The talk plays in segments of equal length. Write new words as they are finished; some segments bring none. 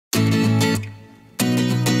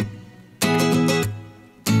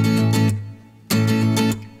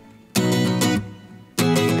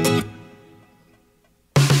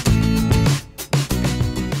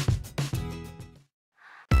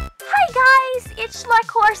it's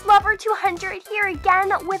Luck Horse Lover 200 here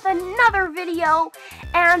again with another video,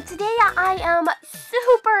 and today I am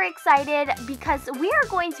super excited because we are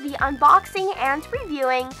going to be unboxing and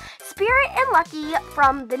reviewing Sprirt and Lucky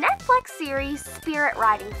from the Netflix series Spirit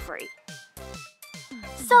Riding Free.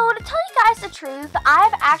 So to tell you guys the truth,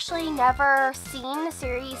 I've actually never seen the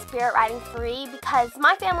series Spirit Riding Free because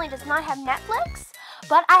my family does not have Netflix,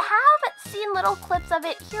 but I have seen little clips of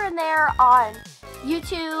it here and there on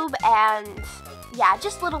YouTube, and yeah,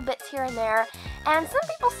 just little bits here and there. And some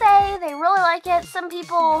people say they really like it, some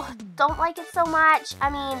people don't like it so much. I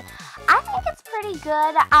mean, I think it's pretty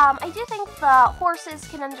good. I do think the horses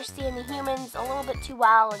can understand the humans a little bit too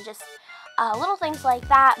well, and just little things like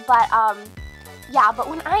that. But yeah, but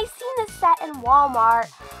when I seen this set in Walmart,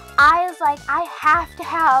 I was like, I have to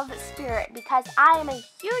have Sprirt because I am a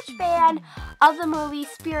huge fan of the movie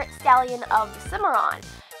Spirit Stallion of the Cimarron.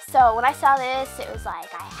 So when I saw this, it was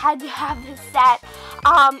like I had to have this set.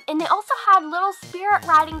 And they also had little Spirit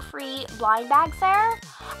Riding Free blind bags there.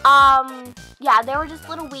 Yeah, they were just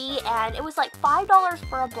little wee, and it was like $5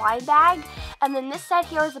 for a blind bag. And then this set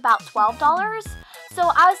here is about $12. So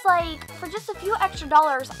I was like, for just a few extra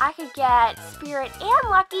dollars, I could get Spirit and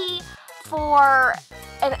Lucky for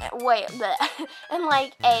in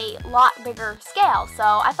like a lot bigger scale. So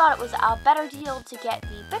I thought it was a better deal to get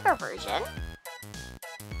the bigger version.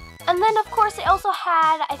 And then, of course, they also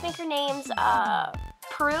had, I think her name's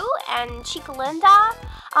Prue and Chicalinda.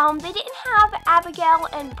 They didn't have Abigail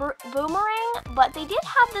and Boomerang, but they did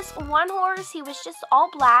have this one horse. He was just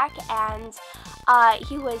all black, and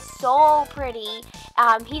he was so pretty.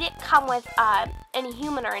 He didn't come with any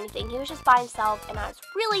human or anything. He was just by himself, and I was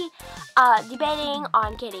really debating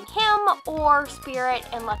on getting him or Spirit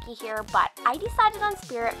and Lucky here, but I decided on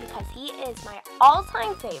Spirit because he is my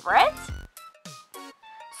all-time favorite.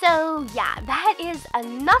 So yeah, that is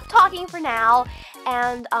enough talking for now,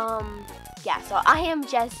 and yeah, so I am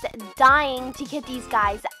just dying to get these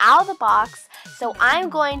guys out of the box, so I'm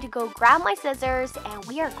going to go grab my scissors and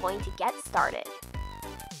we are going to get started.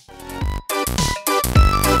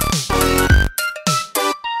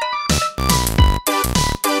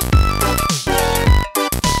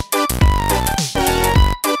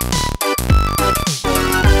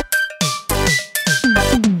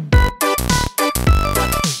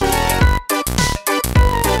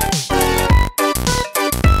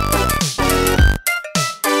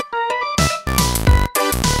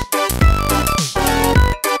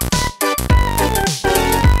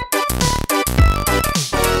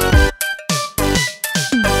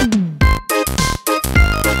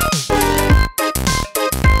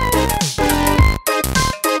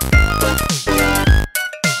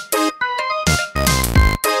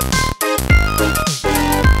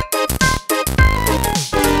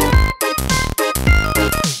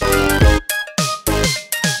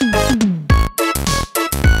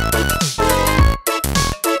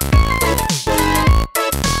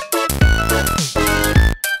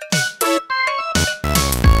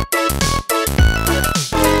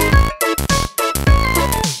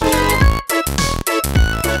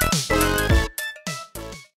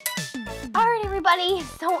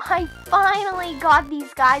 So I finally got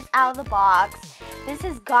these guys out of the box. This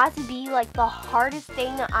has got to be like the hardest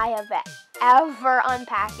thing I have ever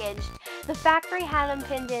unpackaged. The factory had them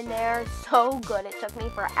pinned in there so good. It took me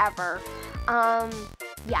forever.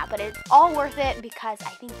 Yeah, but it's all worth it because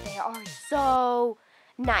I think they are so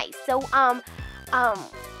nice. So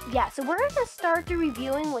yeah, so we're gonna start the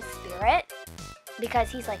reviewing with Spirit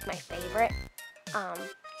because he's like my favorite.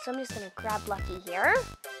 So I'm just gonna grab Lucky here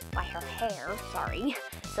by her hair, sorry.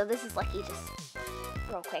 So this is Lucky just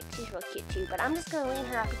real quick. She's real cute too, but I'm just gonna lean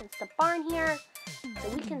her up against the barn here so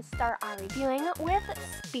we can start our reviewing with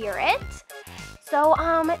Spirit. So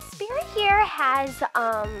Spirit here has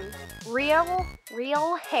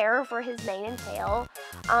real hair for his mane and tail.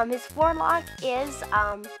 His forelock is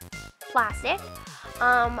plastic.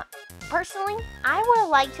 Personally, I would have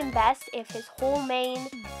liked him best if his whole mane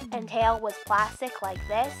and tail was plastic like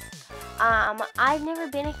this. I've never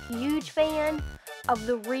been a huge fan of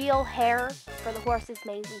the real hair for the horses'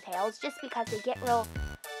 manes and tails just because they get real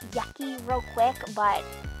yucky real quick, but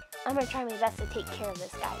I'm going to try my best to take care of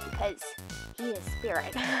this guy because he is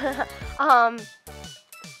Spirit.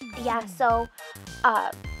 Yeah, so,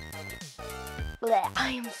 I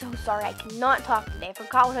am so sorry, I cannot talk today. I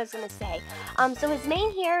forgot what I was going to say. So his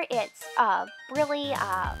mane here, it's really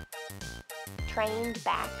trained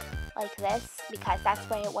back like this because that's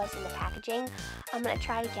the way it was in the packaging. I'm going to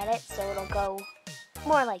try to get it so it'll go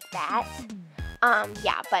more like that.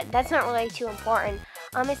 Yeah, but that's not really too important.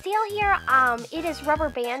 His tail here, it is rubber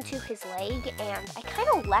band to his leg, and I kind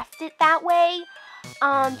of left it that way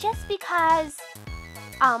just because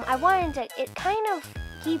I wanted to, it kind of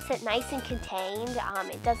keeps it nice and contained.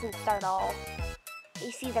 It doesn't start all,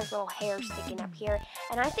 you see there's little hair sticking up here,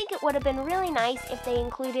 and I think it would have been really nice if they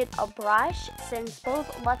included a brush, since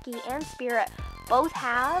both Lucky and Spirit both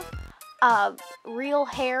have real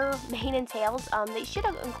hair, mane and tails. They should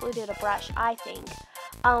have included a brush, I think.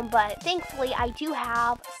 But thankfully I do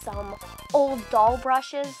have some old doll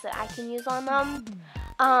brushes that I can use on them.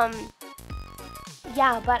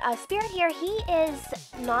 Yeah, but Spirit here, he is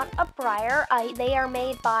not a Briar. They are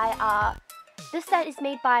made by, this set is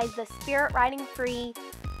made by the Spirit Riding Free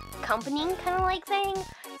company kind of like thing.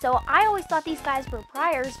 So I always thought these guys were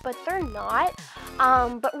Briars, but they're not.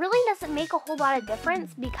 But really doesn't make a whole lot of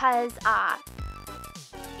difference because,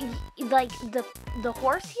 like the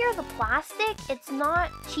horse here, the plastic, it's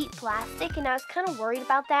not cheap plastic, and I was kind of worried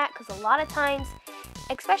about that because a lot of times,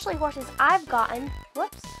 especially horses I've gotten,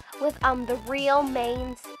 whoops, with the real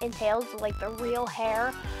manes and tails, like the real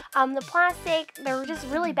hair, the plastic, they're just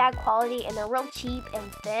really bad quality and they're real cheap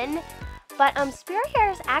and thin. But Spirit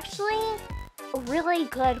hair is actually really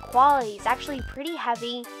good quality. It's actually pretty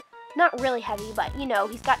heavy. Not really heavy, but you know,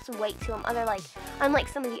 he's got some weight to him. Unlike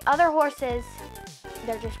some of the other horses,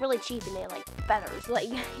 they're just really cheap and they like feathers. Like,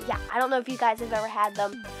 yeah, I don't know if you guys have ever had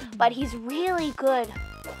them, but he's really good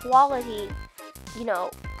quality, you know,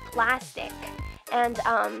 plastic. And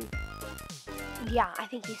yeah, I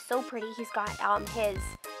think he's so pretty. He's got his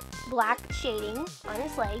black shading on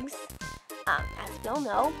his legs, as we all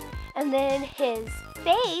know, and then his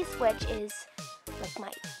face, which is like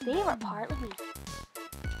my favorite part. Let me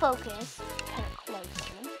focus kind of close on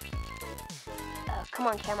him. Come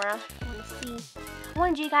on, camera. I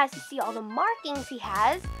wanted you guys to see all the markings he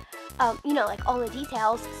has. You know, like all the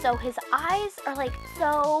details. So his eyes are like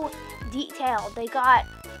so detailed. They got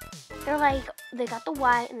the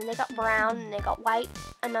white, and then they got brown, and they got white,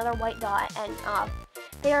 another white dot, and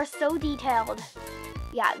they are so detailed.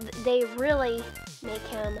 Yeah, they really make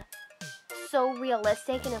him so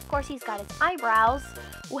realistic. And of course he's got his eyebrows,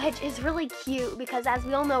 which is really cute because as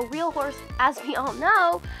we all know, real horses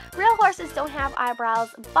don't have eyebrows,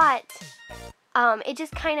 but it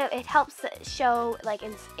just kind of, it helps show like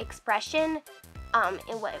expression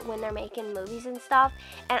when they're making movies and stuff,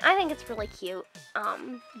 and I think it's really cute.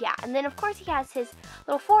 Yeah, and then of course he has his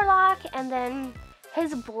little forelock and then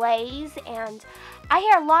his blaze, and I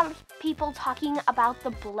hear a lot of people talking about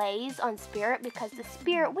the blaze on Spirit because the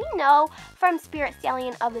Spirit we know from Spirit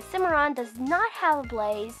Stallion of the Cimarron does not have a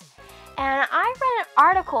blaze. And I read an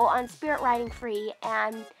article on Spirit Riding Free,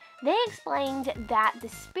 and they explained that the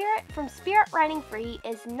Spirit from Spirit Riding Free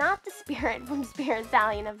is not the Spirit from Spirit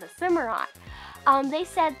Stallion of the Cimarron. They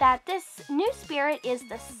said that this new Spirit is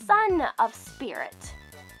the son of Spirit.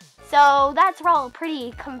 So that's all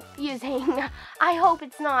pretty confusing. I hope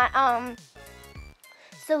it's not.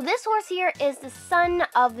 So this horse here is the son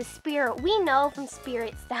of the Spirit we know from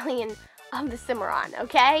Spirit Stallion of the Cimarron,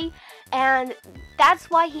 okay? And that's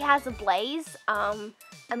why he has a blaze. I'm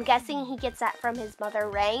guessing he gets that from his mother,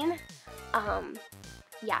 Rain.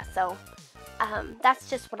 Yeah, so that's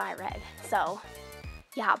just what I read. So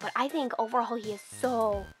yeah, but I think overall he is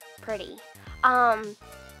so pretty.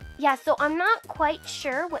 Yeah, so I'm not quite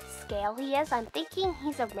sure what scale he is. I'm thinking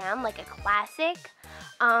he's around like a classic.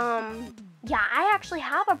 Yeah, I actually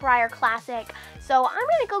have a Briar Classic, so I'm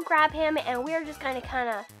gonna go grab him and we're just gonna kind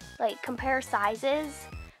of like compare sizes,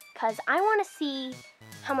 because I want to see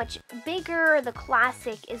how much bigger the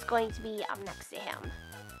Classic is going to be up next to him.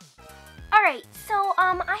 Alright, so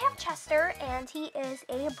I have Chester, and he is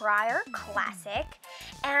a Briar Classic,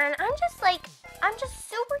 and I'm just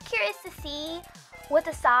super curious to see what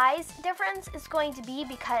the size difference is going to be,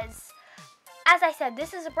 because as I said,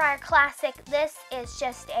 this is a Briar Classic, this is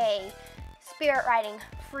just a Spirit Riding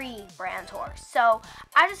Free brand horse. So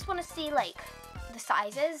I just want to see like the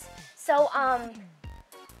sizes. So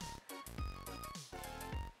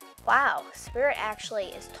wow, Spirit actually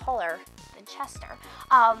is taller than Chester.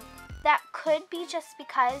 That could be just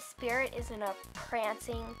because Spirit is in a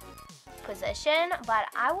prancing position, but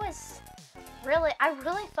I really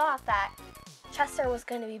thought that Chester was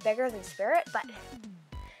going to be bigger than Spirit, but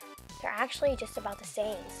they're actually just about the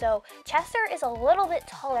same. So Chester is a little bit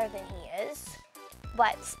taller than he is,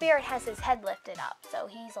 but Spirit has his head lifted up, so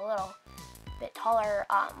he's a little bit taller.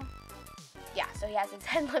 Yeah, so he has his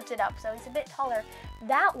head lifted up, so he's a bit taller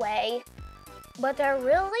that way, but they're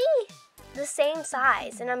really the same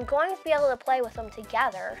size, and I'm going to be able to play with them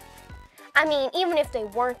together. I mean, even if they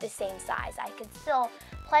weren't the same size, I could still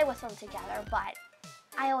play with them together, but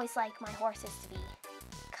I always like my horses to be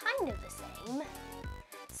kind of the same.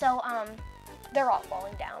 So, they're all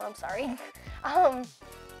falling down, I'm sorry.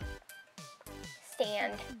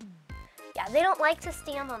 Stand. Yeah, they don't like to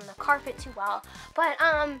stand on the carpet too well. But,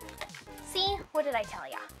 see, what did I tell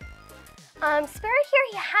ya? Sprirt here,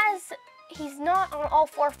 he's not on all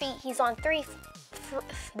 4 feet, he's on 3,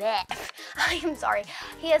 I'm sorry.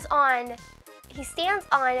 He stands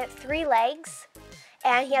on 3 legs,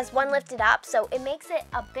 and he has 1 lifted up, so it makes it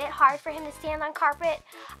a bit hard for him to stand on carpet.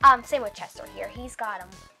 Same with Chester here, he's down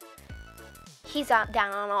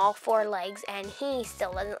on all 4 legs, and he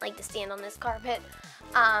still doesn't like to stand on this carpet.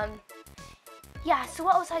 Yeah, so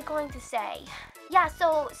what was I going to say? Yeah,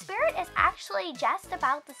 so Sprirt is actually just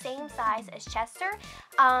about the same size as Chester.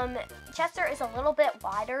 Chester is a little bit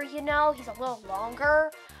wider, you know, he's a little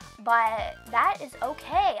longer, but that is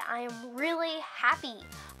okay. I am really happy.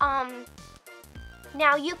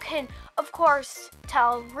 Now you can, of course,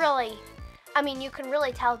 tell you can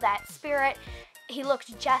really tell that Sprirt, he looks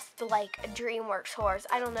just like a DreamWorks horse.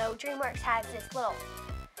 I don't know, DreamWorks has this little,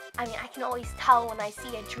 I can always tell when I see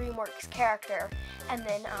a DreamWorks character. And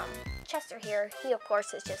then Chester here, he of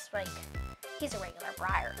course is just like, he's a regular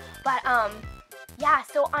Briar. But yeah,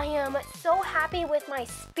 so I am so happy with my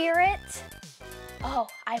Sprirt. Oh,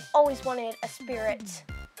 I've always wanted a Sprirt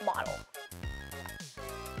model.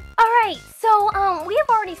 Alright, so we have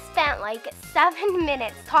already spent like 7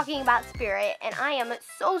 minutes talking about Sprirt, and I am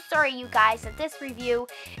so sorry, you guys, that this review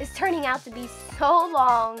is turning out to be so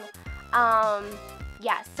long.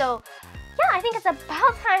 Yeah, so yeah, I think it's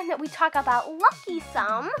about time that we talk about Lucky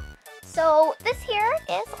some. So this here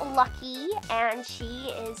is Lucky, and she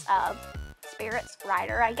is Spirt's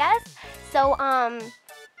rider, I guess. So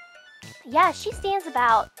yeah, she stands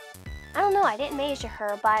about, I don't know, I didn't measure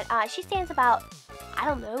her, but she stands about, I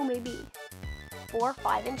don't know, maybe 4 or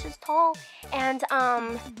 5 inches tall. And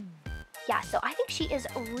yeah, so I think she is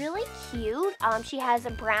really cute. She has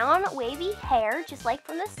a brown wavy hair, just like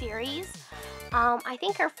from the series. I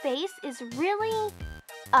think her face is really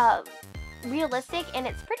realistic, and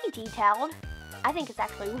it's pretty detailed. I think it's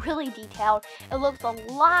actually really detailed. It looks a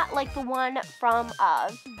lot like the one from,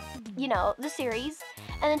 you know, the series.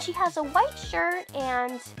 And then she has a white shirt,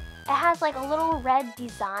 and it has like a little red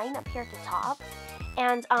design up here at the top.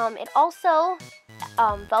 And it also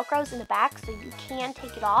velcros in the back, so you can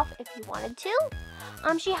take it off if you wanted to.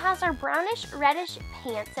 She has her brownish reddish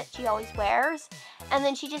pants that she always wears, and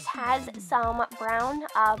then she just has some brown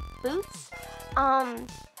boots.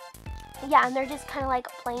 Yeah, and they're just kind of like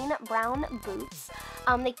plain brown boots.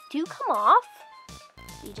 They do come off.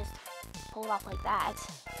 You just pull it off like that,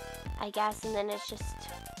 I guess, and then it's just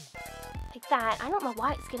like that. I don't know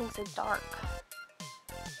why it's getting so dark.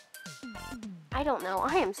 I don't know.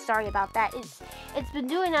 I am sorry about that. It's been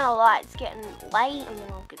doing that a lot. It's getting light and then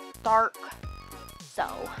it'll get dark. So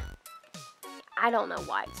I don't know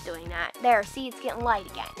why it's doing that. There, see, it's getting light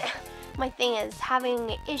again. My thing is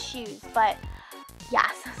having issues, but yeah,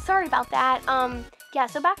 sorry about that. Yeah,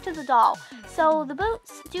 so back to the doll. So the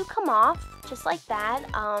boots do come off just like that.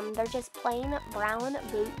 They're just plain brown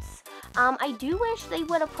boots. I do wish they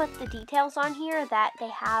would have put the details on here that they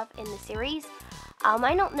have in the series.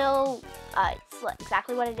 I don't know it's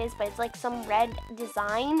exactly what it is, but it's like some red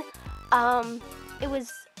design. It was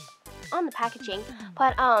on the packaging,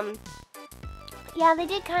 but yeah, they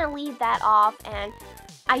did kind of leave that off, and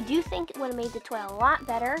I do think it would have made the toy a lot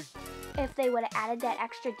better if they would have added that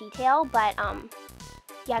extra detail. But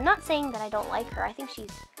yeah, I'm not saying that I don't like her. I think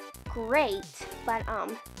she's great, but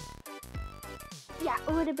yeah,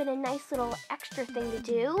 it would have been a nice little extra thing to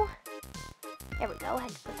do. There we go. I had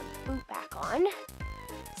to put the boot back on.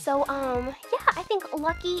 So yeah, I think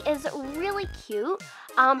Lucky is really cute.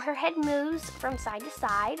 Her head moves from side to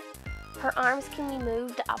side. Her arms can be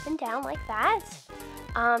moved up and down like that.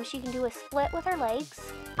 She can do a split with her legs.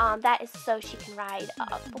 That is so she can ride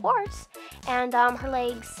the horse. And her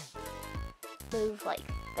legs move like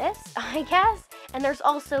this, I guess. And there's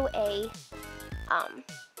also a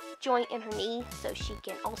joint in her knee, so she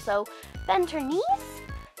can also bend her knees.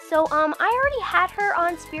 So I already had her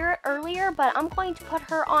on Sprirt earlier, but I'm going to put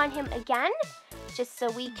her on him again, just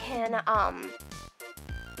so we can,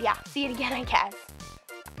 yeah, see it again, I guess.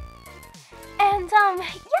 And,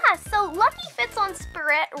 yeah, so Lucky fits on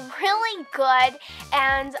Sprirt really good,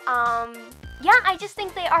 and, yeah, I just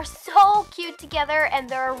think they are so cute together, and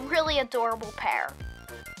they're a really adorable pair.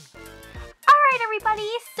 Alright everybody,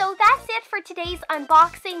 so that's it for today's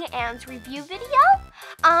unboxing and review video.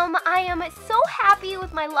 I am so happy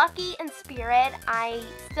with my Lucky and Sprirt. I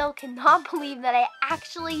still cannot believe that I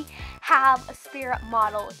actually have a Sprirt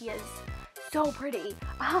model. He is so pretty.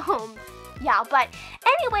 Yeah, but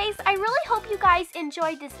anyways, I really hope you guys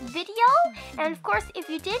enjoyed this video. And of course, if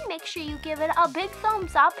you did, make sure you give it a big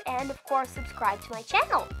thumbs up and of course, subscribe to my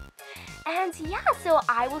channel. And yeah, so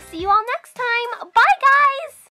I will see you all next time. Bye!